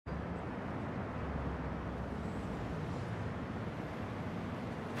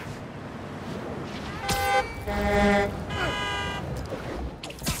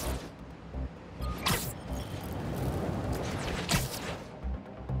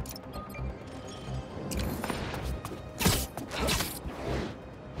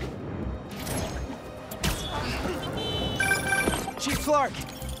Chief Clark,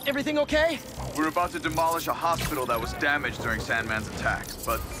 everything okay? We're about to demolish a hospital that was damaged during Sandman's attacks,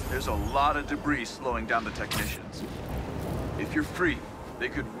 but there's a lot of debris slowing down the technicians. If you're free, they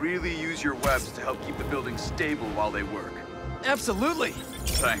could really use your webs to help keep the building stable while they work. Absolutely.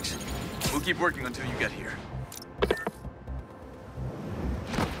 Thanks. We'll keep working until you get here.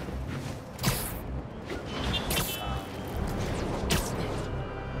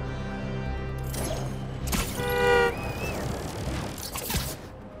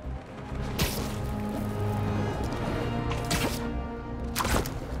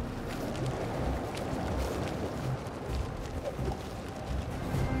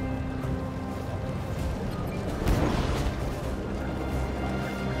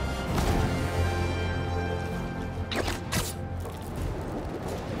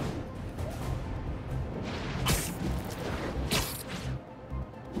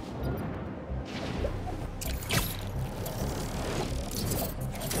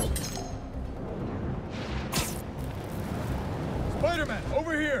 Spider-Man,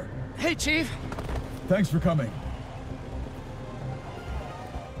 over here! Hey, Chief. Thanks for coming.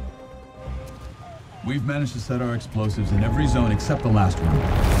 We've managed to set our explosives in every zone except the last one.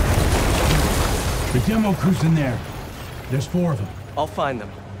 The demo crew's in there. There's 4 of them. I'll find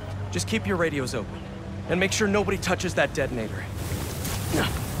them. Just keep your radios open. And make sure nobody touches that detonator.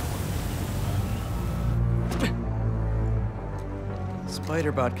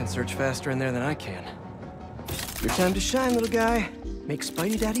 Spider-Bot can search faster in there than I can. Your time to shine, little guy. Make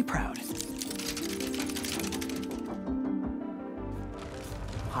Spidey Daddy proud.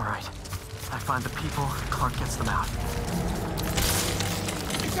 All right. I find the people, Clark gets them out.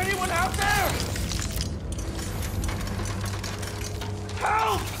 Is anyone out there?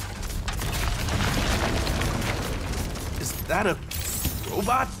 Help! Is that a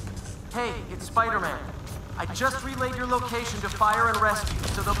robot? Hey, it's Spider-Man. I just relayed your location to fire and rescue,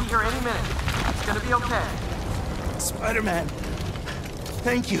 so they'll be here any minute. It's gonna be okay. Spider-Man.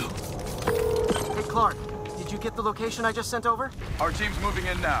 Thank you. Hey, Clark, did you get the location I just sent over? Our team's moving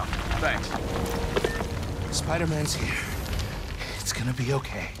in now. Thanks. Spider-Man's here. It's gonna be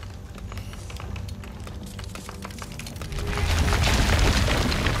okay.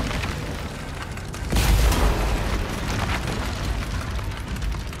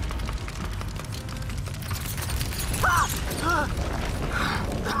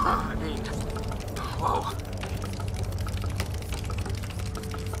 I mean, whoa.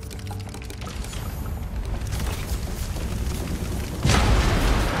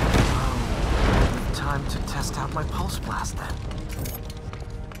 Time to test out my pulse blast then.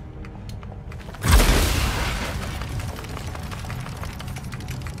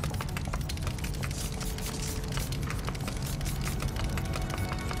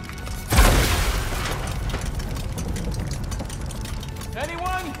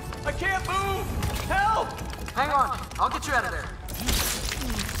 Anyone? I can't move! Help! Hang on, I'll get you out of there.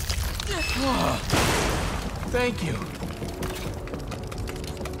 Thank you.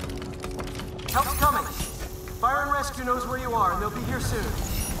 Help's coming. Fire and Rescue knows where you are, and they'll be here soon.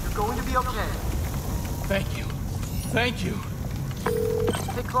 You're going to be okay. Thank you. Thank you.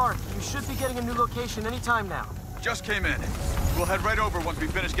 Hey, Clark, you should be getting a new location anytime now. Just came in. We'll head right over once we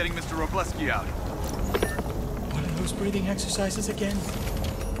finish getting Mr. Robleski out. One of those breathing exercises again?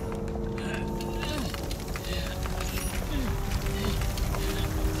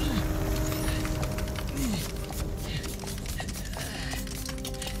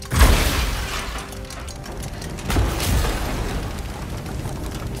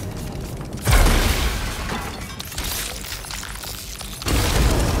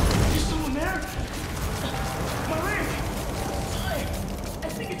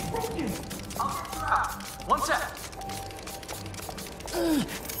 One sec.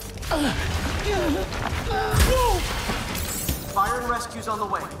 Fire and Rescue's on the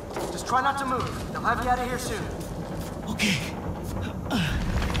way. Just try not to move. They'll have you out of here soon. Okay.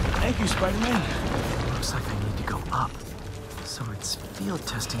 Thank you, Spider-Man. Looks like I need to go up. So it's field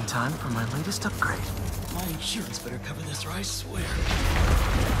testing time for my latest upgrade. My insurance better cover this, or I swear.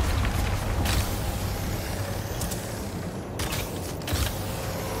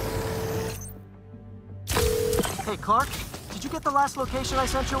 Hey, Clark, did you get the last location I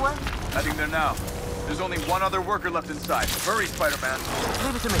sent your way? Heading there now. There's only one other worker left inside. Hurry, Spider-Man.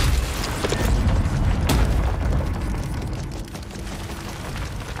 Leave it to me.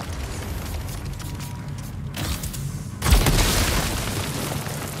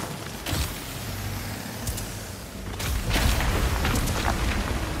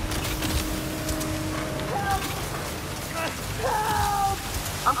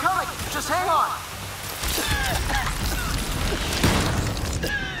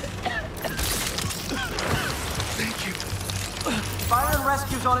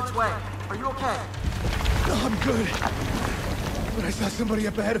 rescue's on its way. Are you okay? No, I'm good. But I saw somebody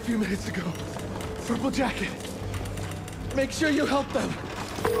up ahead a few minutes ago. Purple jacket. Make sure you help them.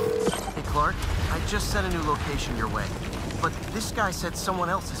 Hey, Clark. I just sent a new location your way. But this guy said someone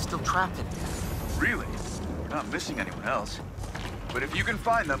else is still trapped in here. Really? We're not missing anyone else. But if you can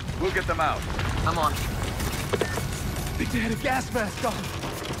find them, we'll get them out. I'm on. Think they had a gas mask on.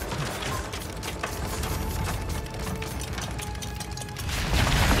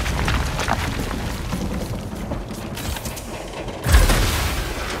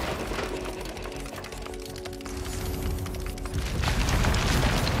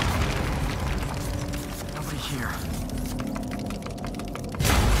 Nobody here.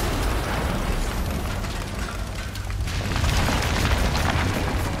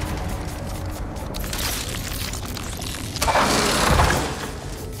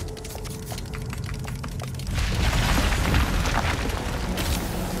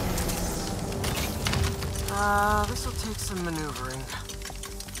 This'll take some maneuvering.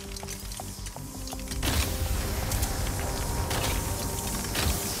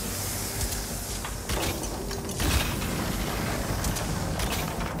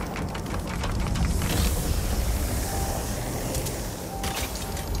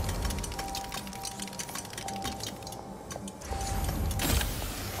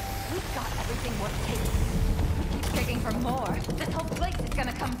 We've got everything worth taking. Keep digging for more. This whole place is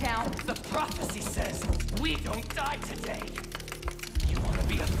gonna come down. The prophecy says we don't die today. You want to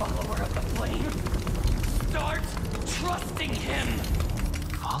be a follower of the flame? Start trusting him.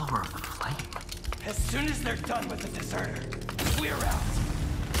 Follower of the flame? As soon as they're done with the deserter, we're out.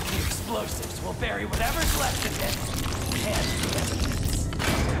 The explosives will bury whatever's left of it and the evidence.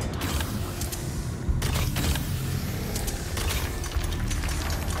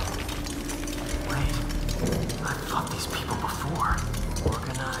 Wait, I've fought these people before.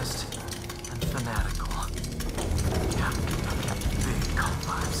 Organized and fanatical. Yeah, big cult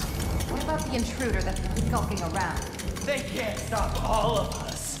vibes. What about the intruder that's been skulking around? They can't stop all of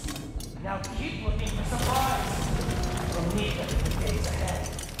us. Now keep looking for supplies. We'll need them in the days ahead.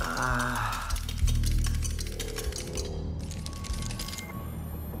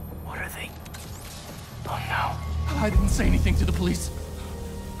 What are they? Oh no. I didn't say anything to the police.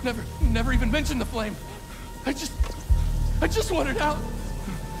 Never even mentioned the flame. I just wanted out.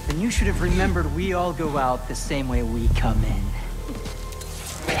 Then you should have remembered we all go out the same way we come in.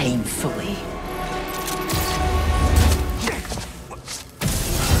 Painfully.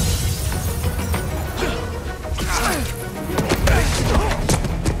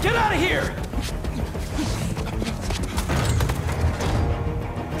 Get out of here!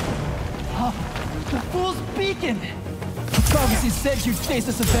 The fool's beacon! The prophecy said you'd face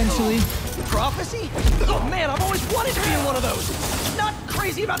us eventually. Prophecy? Oh man, I've always wanted to be in one of those. Not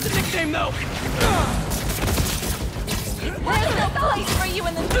crazy about the nickname though. There's no place for you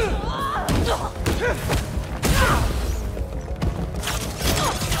in the...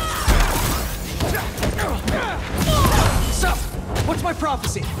 So, what's my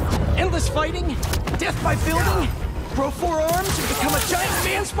prophecy? Endless fighting? Death by building? Grow 4 arms and become a giant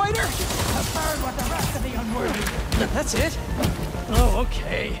man spider? A bird with the rest of the unworthy. That's it? Oh,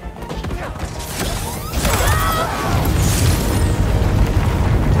 okay.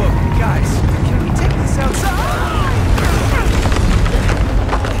 Whoa, guys, can we take this outside?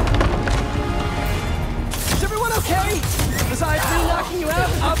 Is everyone okay? Besides me knocking you out,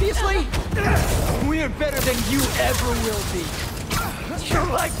 obviously? We're better than you ever will be. You're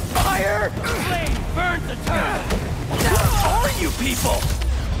like fire! Flame burns the turret. What are you people?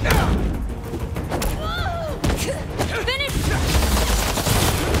 Finish!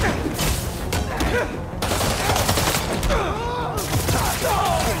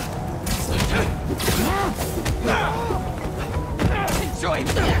 Enjoy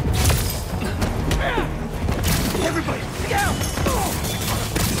me! Everybody, down!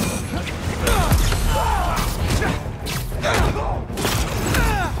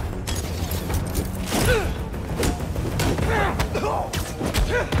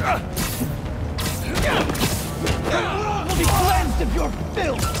 We'll be cleansed of your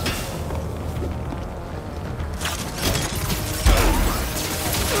filth!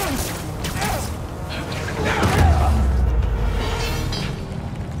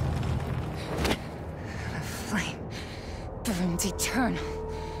 Flame burns eternal.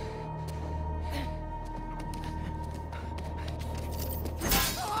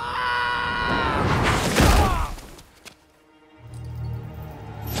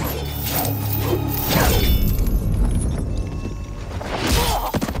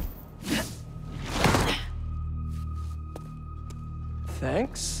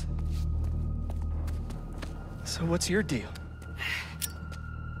 Thanks. So what's your deal?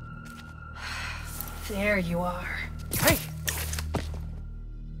 There you are. Hey!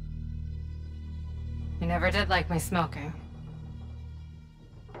 You never did like my smoking.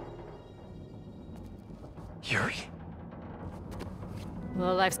 Yuri?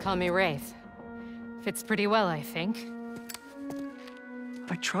 Lowlifes call me Wraith. Fits pretty well, I think.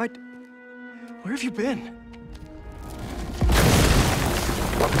 I tried... Where have you been?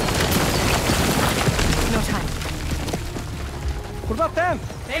 No time. What about them?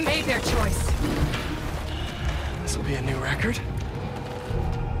 They made their choice. This'll be a new record.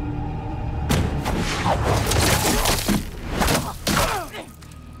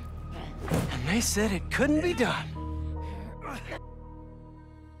 And they said it couldn't be done.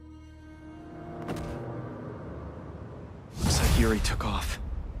 Looks like Yuri took off.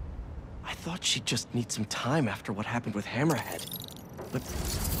 I thought she'd just need some time after what happened with Hammerhead. But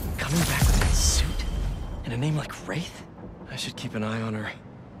coming back with that suit and a name like Wraith? I should keep an eye on her.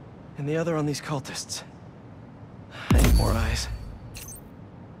 And the other on these cultists. I need more eyes.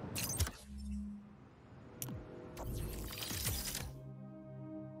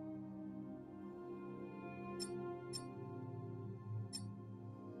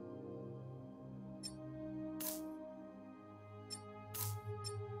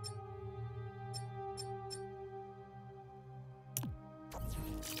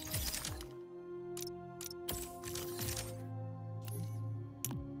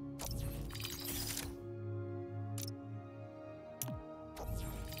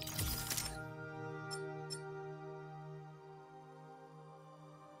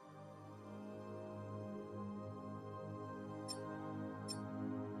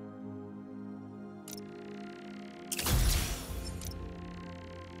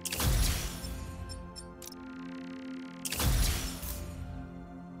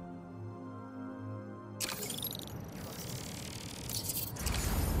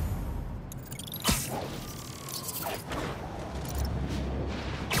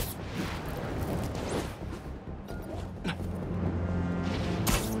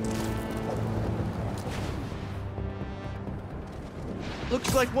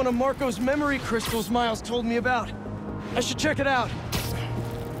 Looks like one of Marco's memory crystals Miles told me about. I should check it out.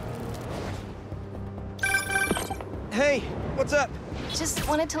 Hey, what's up? Just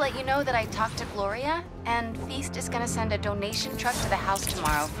wanted to let you know that I talked to Gloria, and Feast is gonna send a donation truck to the house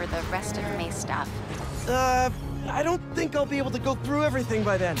tomorrow for the rest of May's stuff. I don't think I'll be able to go through everything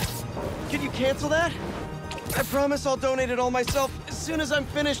by then. Can you cancel that? I promise I'll donate it all myself as soon as I'm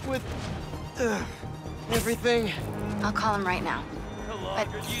finished with... everything. I'll call him right now. But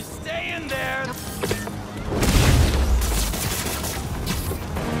you stay in there!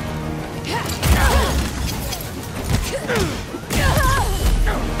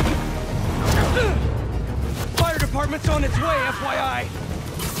 Fire department's on its way, FYI!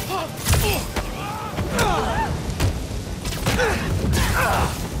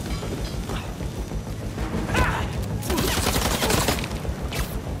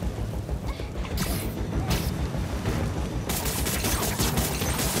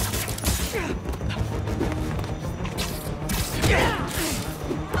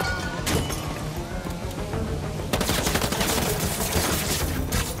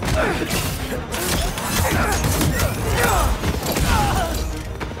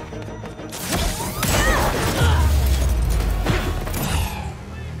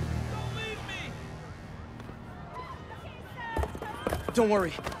 Don't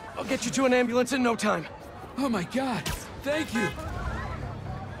worry. I'll get you to an ambulance in no time. Oh my God! Thank you!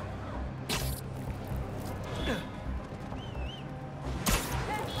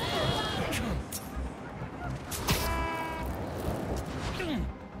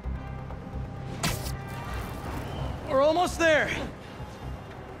 We're almost there!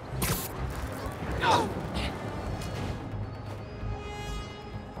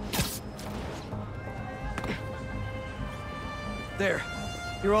 There.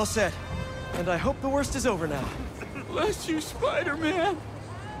 You're all set. And I hope the worst is over now. Bless you, Spider-Man!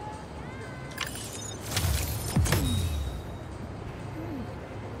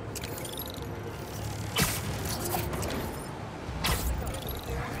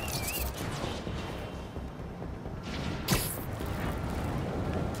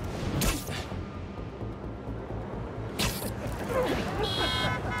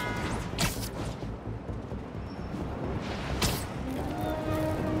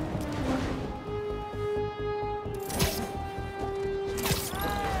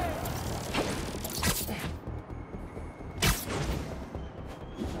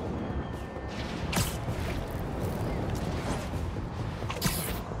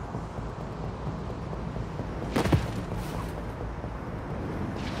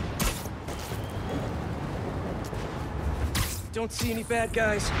 don't see any bad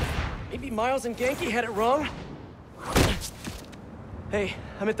guys. Maybe Miles and Genki had it wrong? Hey,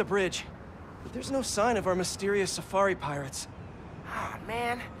 I'm at the bridge. But there's no sign of our mysterious safari pirates. Oh,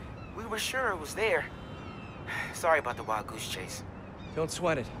 man. We were sure it was there. Sorry about the wild goose chase. Don't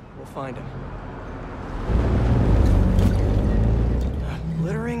sweat it. We'll find him.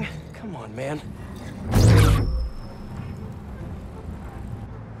 Littering? Come on, man.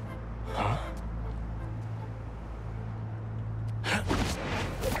 Huh?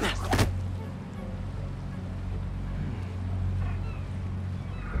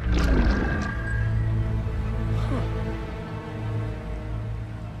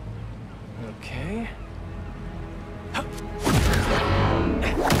 Okay.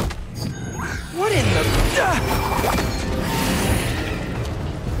 What in the...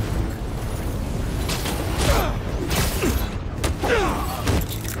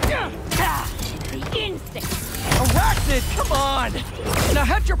 Arachnid, come on! Now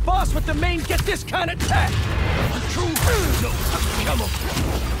how'd your boss with the mane get this kind of tech? True. No, come on.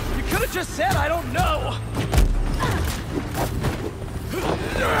 You could have just said I don't know.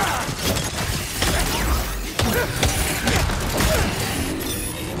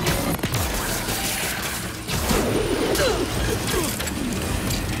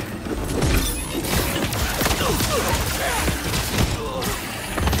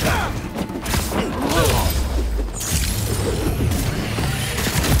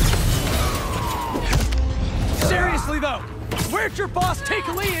 Seriously though, where'd your boss take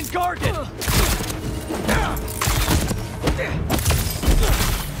Lee and Gargan?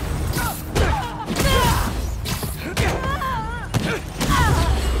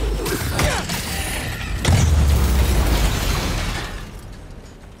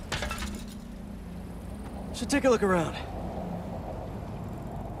 Should take a look around.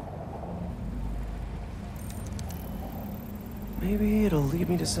 Maybe it'll lead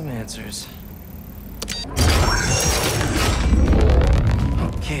me to some answers.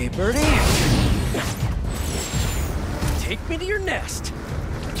 Okay, Birdie. Take me to your nest.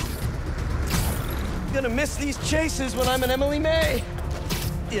 Gonna miss these chases when I'm an Emily May.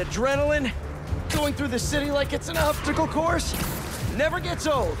 The adrenaline, going through the city like it's an obstacle course, never gets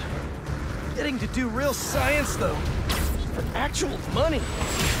old. Getting to do real science, though, for actual money.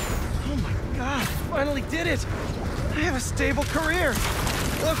 Oh my God, finally did it. I have a stable career.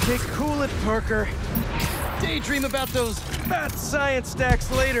 Okay, cool it, Parker. Daydream about those fat science stacks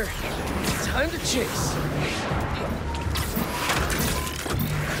later. Time to chase.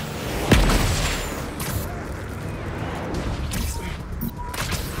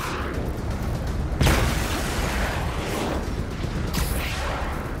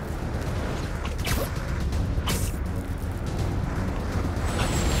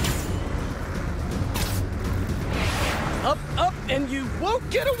 Up, up, and you won't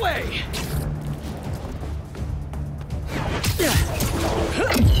get away!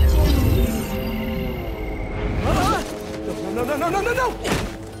 No!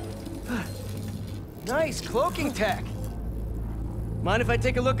 Nice cloaking tech. Mind if I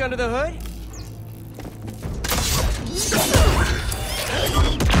take a look under the hood?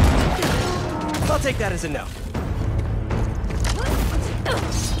 I'll take that as a no.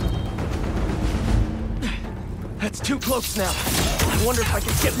 That's two cloaks now. I wonder if I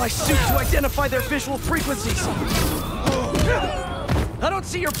can get my suit to identify their visual frequencies. I don't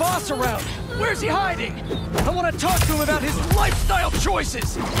see your boss around. Where's he hiding? I want to talk to him about his lifestyle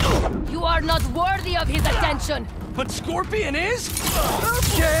choices. You are not worthy of his attention. But Scorpion is?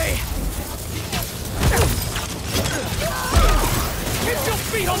 Okay. Get your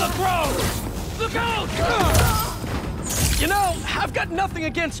feet on the ground! Look out! You know, I've got nothing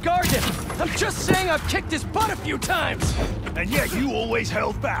against Gargan. I'm just saying I've kicked his butt a few times. And yet you always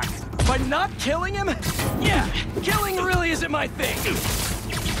held back. By not killing him? Yeah, killing really isn't my thing.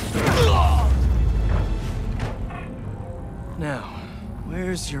 Now,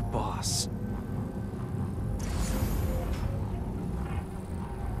 where's your boss?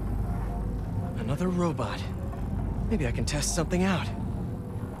 Another robot. Maybe I can test something out.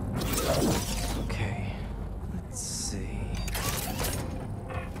 Okay, let's see.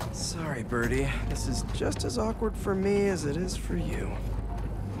 Sorry, Birdie. This is just as awkward for me as it is for you.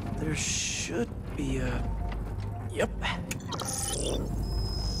 There should be a... Yep.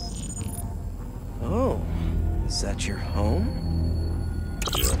 Oh, is that your home?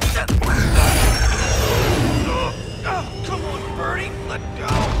 Oh, come on, Birdie, let go!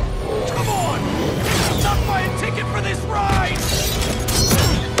 Come on! Not buy a ticket for this ride!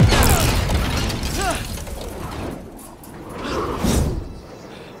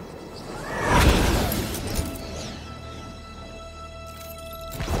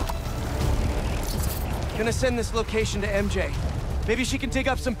 Gonna send this location to MJ. Maybe she can dig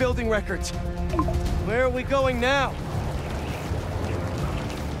up some building records. Where are we going now?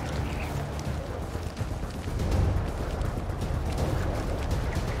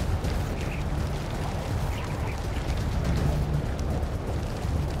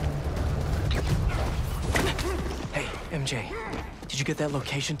 Hey, MJ. Did you get that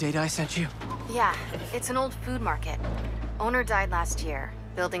location data I sent you? Yeah, it's an old food market. Owner died last year.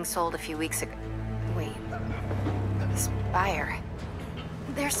 Building sold a few weeks ago. Wait. Spire.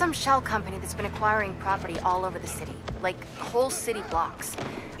 There's some shell company that's been acquiring property all over the city. Like, whole city blocks.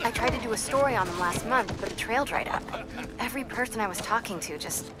 I tried to do a story on them last month, but the trail dried up. Every person I was talking to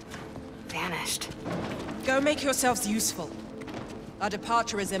just vanished. Go make yourselves useful. Our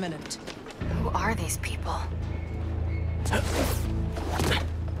departure is imminent. Who are these people? I'm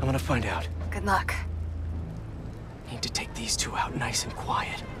gonna find out. Good luck. Need to take these two out nice and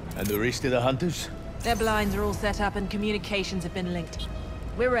quiet. And the rest of the hunters? Their blinds are all set up and communications have been linked.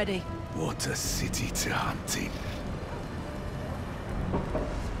 We're ready. What a city to hunt in.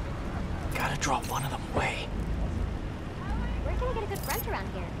 Gotta draw one of them away. Where can I get a good brunch around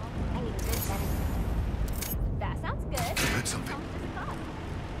here? I need a good venison. That sounds good. I heard something.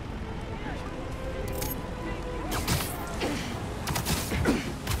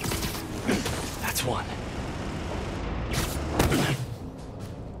 That's one.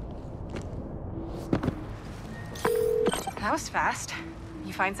 That was fast.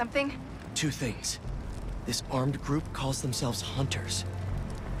 You find something? Two things. This armed group calls themselves Hunters.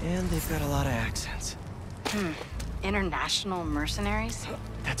 And they've got a lot of accents. International mercenaries?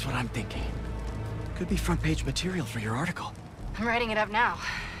 That's what I'm thinking. Could be front page material for your article. I'm writing it up now.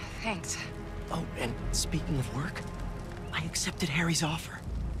 Thanks. Oh, and speaking of work, I accepted Harry's offer.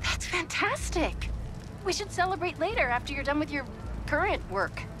 That's fantastic. We should celebrate later after you're done with your current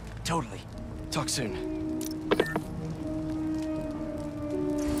work. Totally. Talk soon.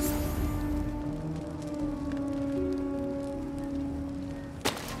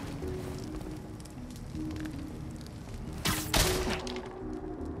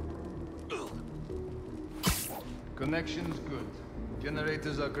 Connection's good.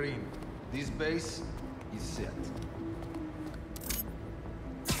 Generators are green. This base is set.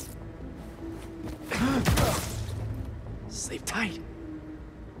 Sleep tight.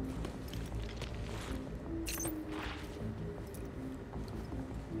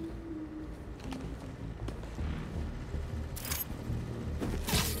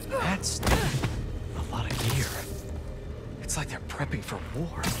 That's a lot of gear. It's like they're prepping for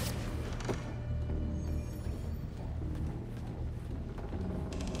war.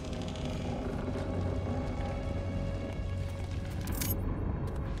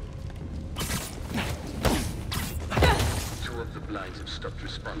 Have stopped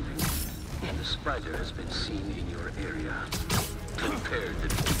responding, and the spider has been seen in your area. Prepare the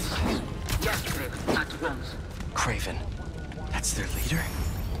beasts. Yes, Craven, at once. Craven? That's their leader?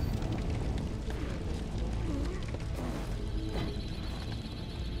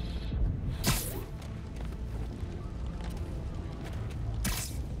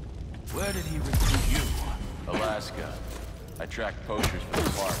 Where did he recruit you? Alaska. I tracked poachers for the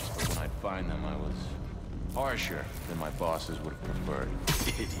parks, but when I'd find them, I was harsher than my bosses would have preferred.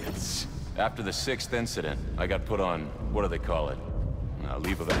 Idiots. After the 6th incident, I got put on, what do they call it?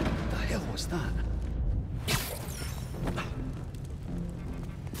 Leave of absence. What the hell was that?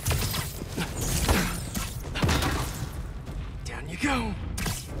 Down you go.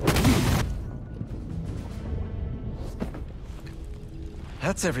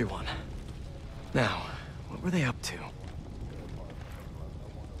 That's everyone. Now, what were they up to?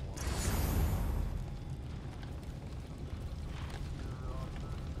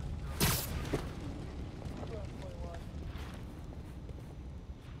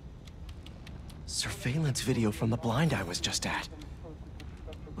 Surveillance video from the blind I was just at.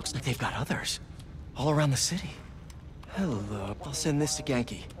 Looks like they've got others. All around the city. Hello. I'll send this to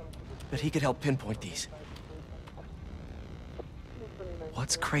Genki. But he could help pinpoint these.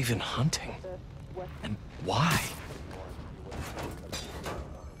 What's Craven hunting? And why?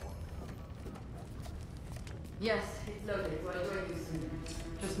 Yes, it's loaded. We'll join you soon.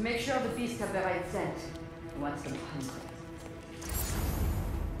 Just make sure the beasts have the right scent. Once them hungry.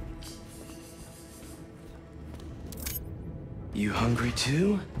 You hungry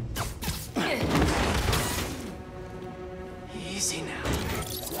too? Easy now.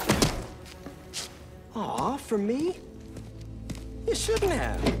 Aw, for me? You shouldn't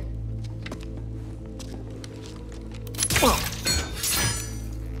have. Oh,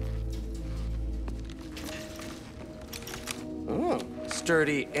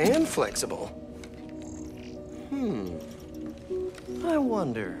 sturdy and flexible. I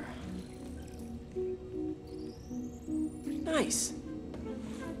wonder. Nice.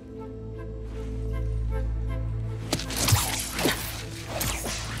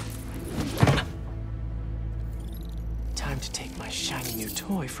 Time to take my shiny new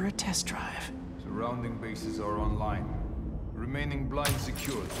toy for a test drive. Surrounding bases are online. Remaining blind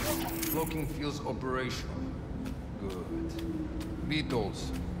secured. Cloaking fields operational. Good.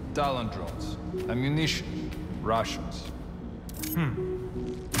 Beetles, Talon drones, ammunition, rations.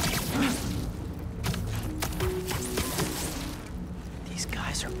 These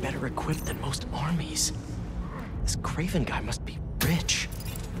guys are better equipped than most armies. This Craven guy must be rich.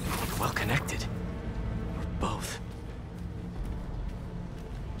 Or well-connected. Or both.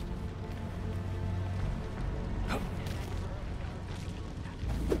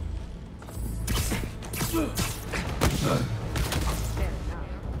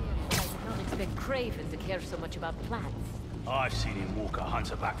 Craven to care so much about plants. I've seen him walk a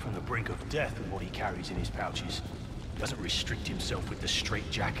hunter back from the brink of death with what he carries in his pouches. Doesn't restrict himself with the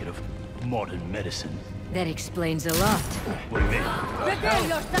straitjacket of modern medicine. That explains a lot. What do you mean? Prepare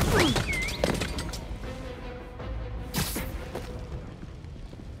yourself!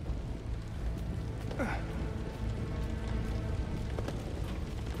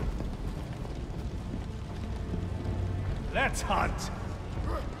 Let's hunt!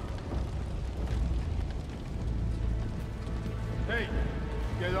 Hey,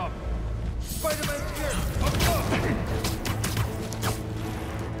 get up. Spider-Man's here.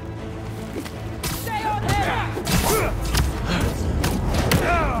 Stay on him!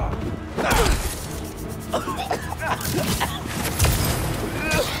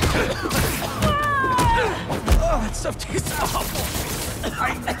 Oh, that stuff tastes awful.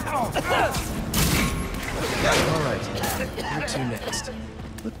 All right, where to next?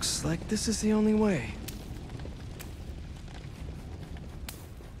 Looks like this is the only way.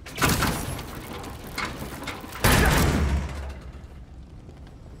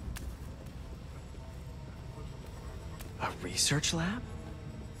 A research lab?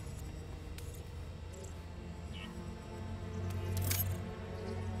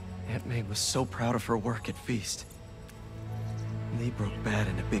 Aunt May was so proud of her work at Feast. Lee broke bad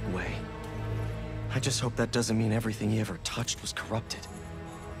in a big way. I just hope that doesn't mean everything he ever touched was corrupted.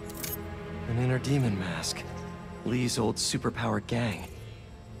 An inner demon mask. Lee's old superpowered gang.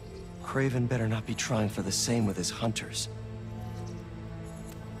 Craven better not be trying for the same with his hunters.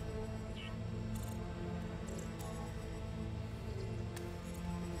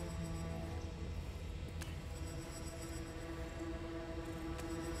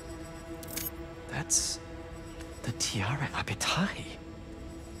 That's the Tiara Apitai.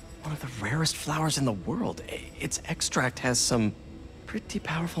 One of the rarest flowers in the world. Its extract has some pretty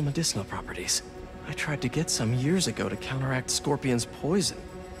powerful medicinal properties. I tried to get some years ago to counteract Scorpion's poison,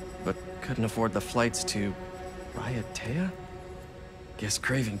 but couldn't afford the flights to Raiatea? Guess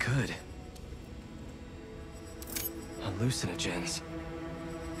Craven could. Hallucinogens.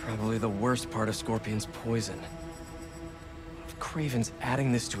 Probably the worst part of Scorpion's poison. If Craven's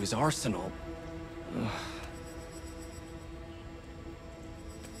adding this to his arsenal... Ugh.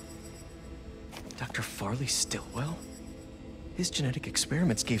 Dr. Farley Stillwell? His genetic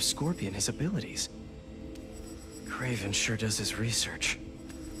experiments gave Scorpion his abilities. Craven sure does his research.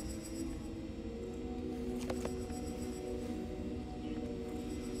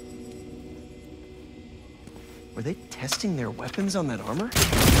 Were they testing their weapons on that armor?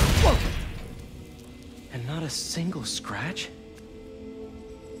 Whoa! And not a single scratch?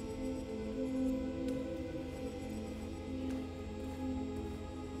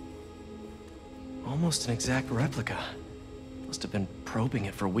 Almost an exact replica. Must have been probing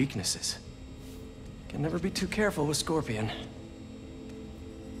it for weaknesses. Can never be too careful with Scorpion.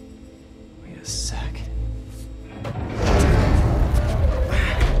 Wait a sec.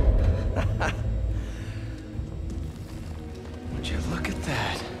 Would you look at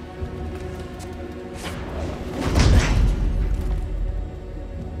that?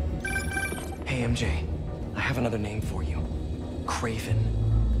 Hey, MJ. I have another name for you. Craven.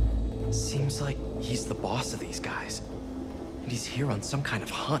 Seems like he's the boss of these guys. And he's here on some kind of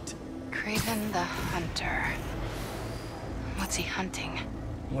hunt. Craven the Hunter. What's he hunting?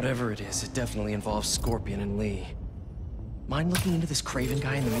 Whatever it is, it definitely involves Scorpion and Lee. Mind looking into this Craven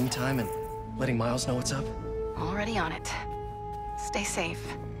guy in the meantime and letting Miles know what's up? Already on it. Stay safe.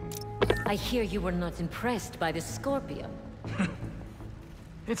 I hear you were not impressed by the Scorpion.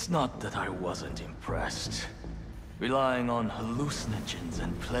 It's not that I wasn't impressed. Relying on hallucinogens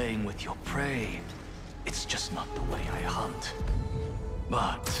and playing with your prey, it's just not the way I hunt.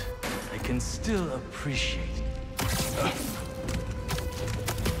 But I can still appreciate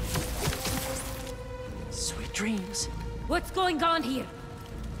Sweet dreams. What's going on here?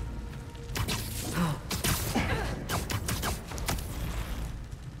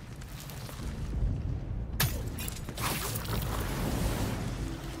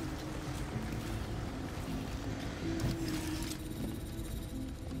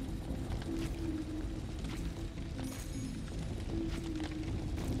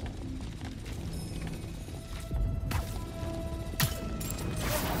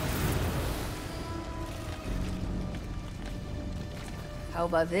 How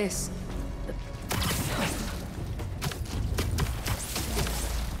about this?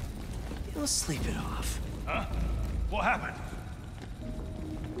 You'll sleep it off. Huh? What happened?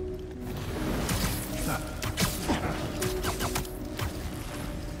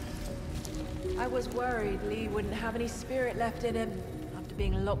 I was worried Lee wouldn't have any spirit left in him after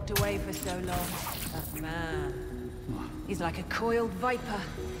being locked away for so long. That man. He's like a coiled viper.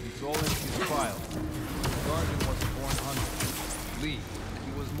 It's all in his file. The Guardian was born hunter. Lee,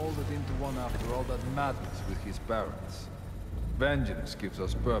 he was molded into one after all that madness with his parents. Vengeance gives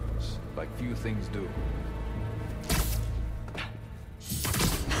us purpose, like few things do.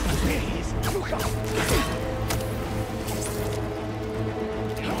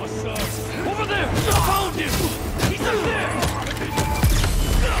 Over there! Found him! He's up there!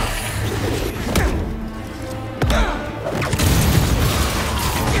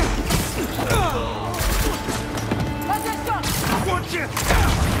 Watch it!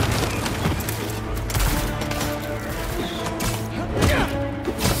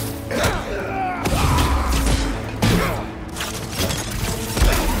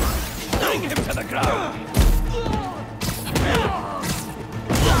 Bring him to the ground!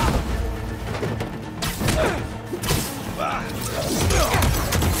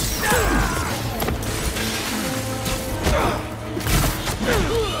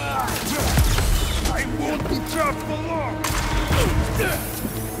 I won't be trapped for long!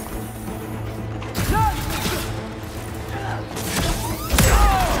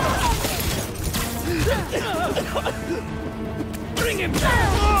 Bring him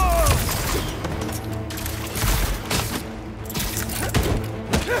down!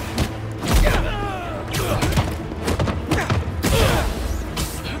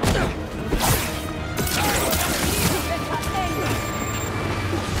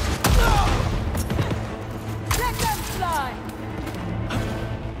 Let them fly!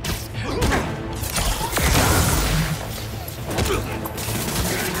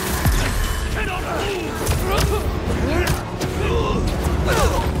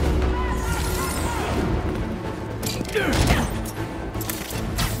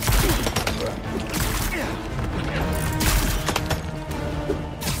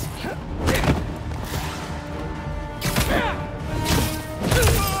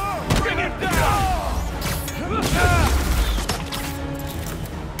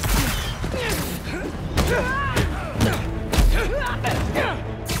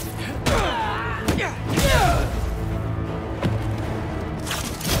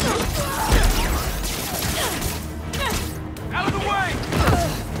 Out of the way!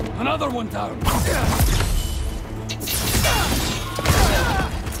 Another one down.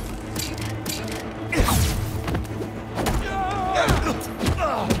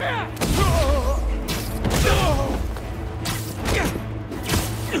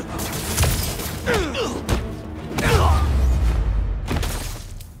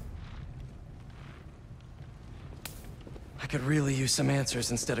 I could really use some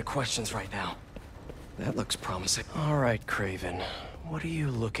answers instead of questions right now. That looks promising. All right, Craven. What are you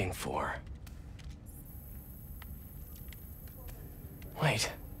looking for?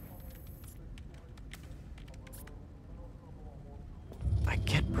 Wait. I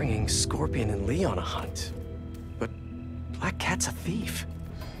get bringing Scorpion and Lee on a hunt, but Black Cat's a thief.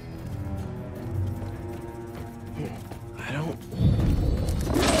 I don't...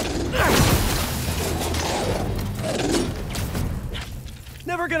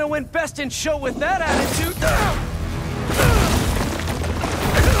 Never gonna win Best in Show with that attitude!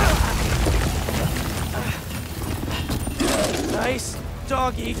 Nice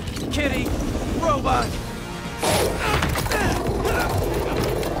doggy, kitty, robot!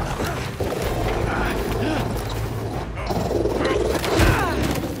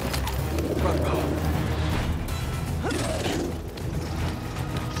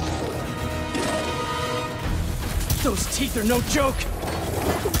 Those teeth are no joke!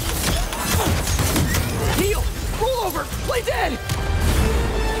 Heal! Roll over! Play dead!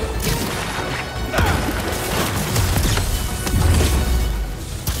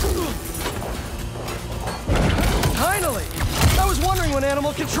 Finally! I was wondering when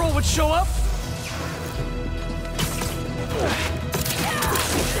animal control would show up.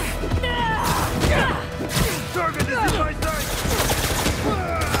 Target is in my sight!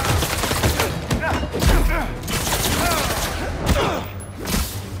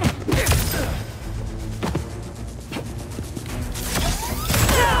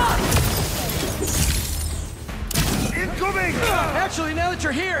 Incoming! Actually, now that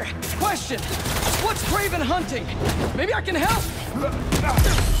you're here, question. What's Craven hunting? Maybe I can help!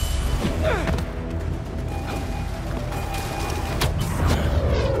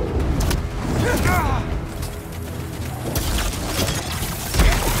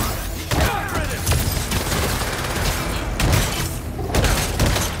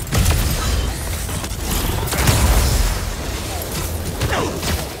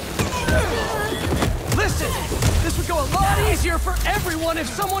 Listen, this would go a lot easier for everyone if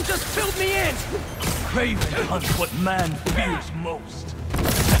someone just filled me in! Craven hunts what man fears most.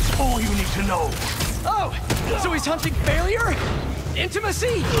 That's all you need to know. Oh, so he's hunting failure?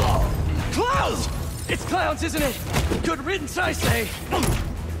 Intimacy? Clowns! It's clowns, isn't it? Good riddance, I say.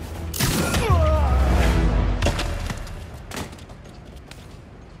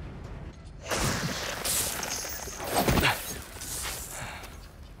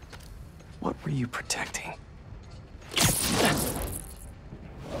 What were you protecting?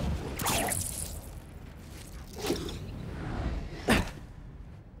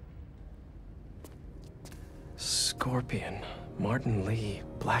 Scorpion, Martin Lee,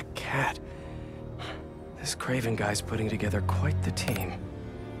 Black Cat. This Craven guy's putting together quite the team.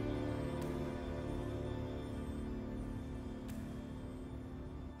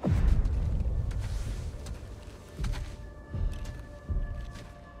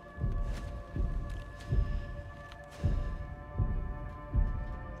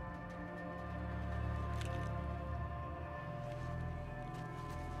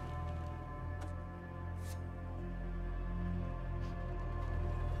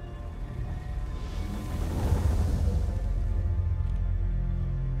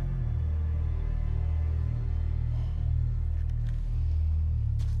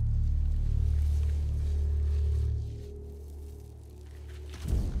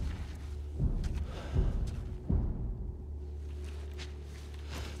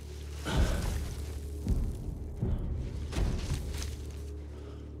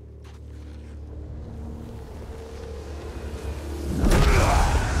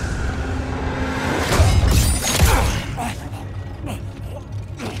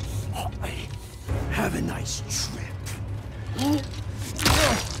 Have a nice trip.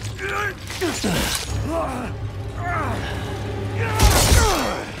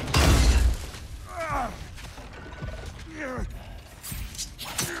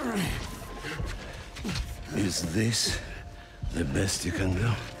 Is this the best you can do?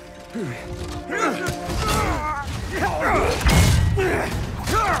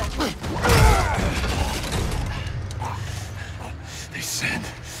 They said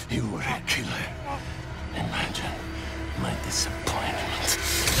you were a killer. Imagine my disappointment.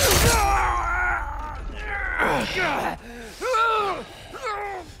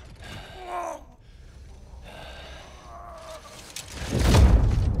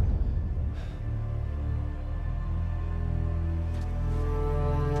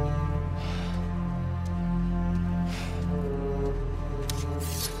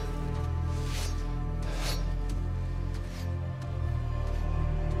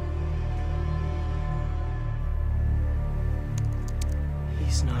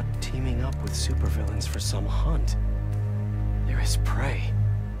 He's not teaming up with supervillains for some hunt. They're his prey.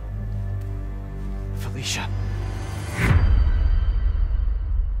 Felicia.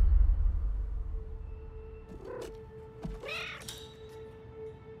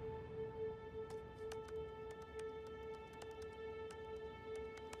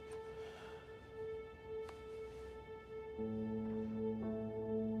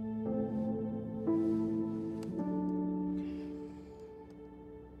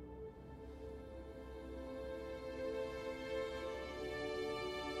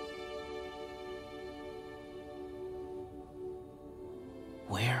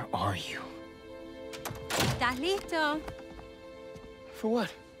 Where are you? ¿Estás listo? For what?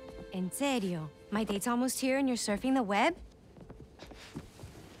 En serio? My date's almost here and you're surfing the web?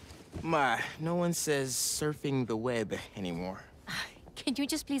 Ma, no one says surfing the web anymore. Can you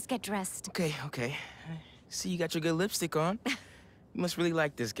just please get dressed? Okay, okay. See, you got your good lipstick on. You must really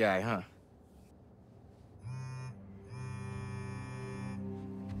like this guy, huh?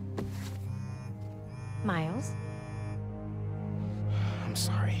 Miles? I'm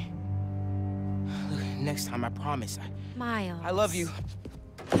sorry. Look, Next time, I promise. Miles. I love you.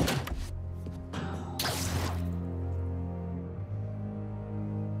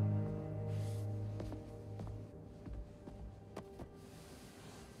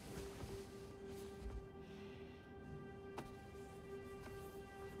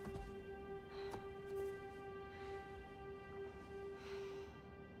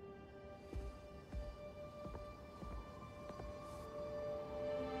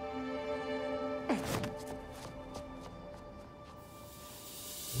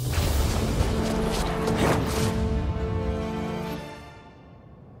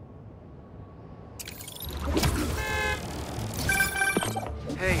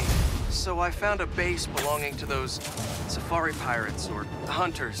 Hey, so I found a base belonging to those safari pirates, or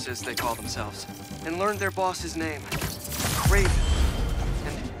hunters, as they call themselves, and learned their boss's name, Raven.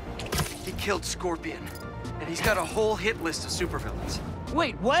 And he killed Scorpion, and he's got a whole hit list of supervillains.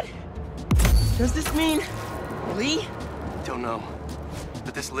 Wait, what? Does this mean... Lee? Don't know,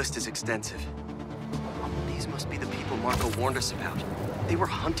 but this list is extensive. These must be the people Marco warned us about. They were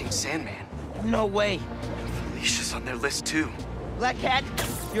hunting Sandman. No way. And Felicia's on their list too. Black Cat?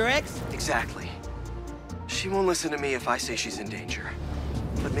 Your ex? Exactly. She won't listen to me if I say she's in danger.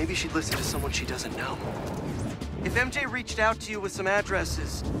 But maybe she'd listen to someone she doesn't know. If MJ reached out to you with some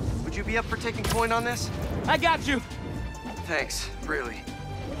addresses, would you be up for taking point on this? I got you! Thanks, really.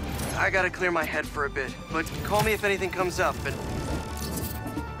 I gotta clear my head for a bit, but call me if anything comes up, and...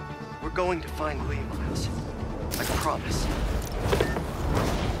 We're going to find Lee, Miles. I promise.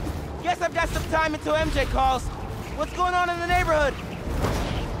 Guess I've got some time until MJ calls. What's going on in the neighborhood?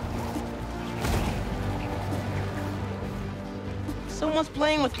 Someone's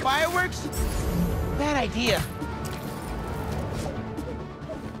playing with fireworks? Bad idea.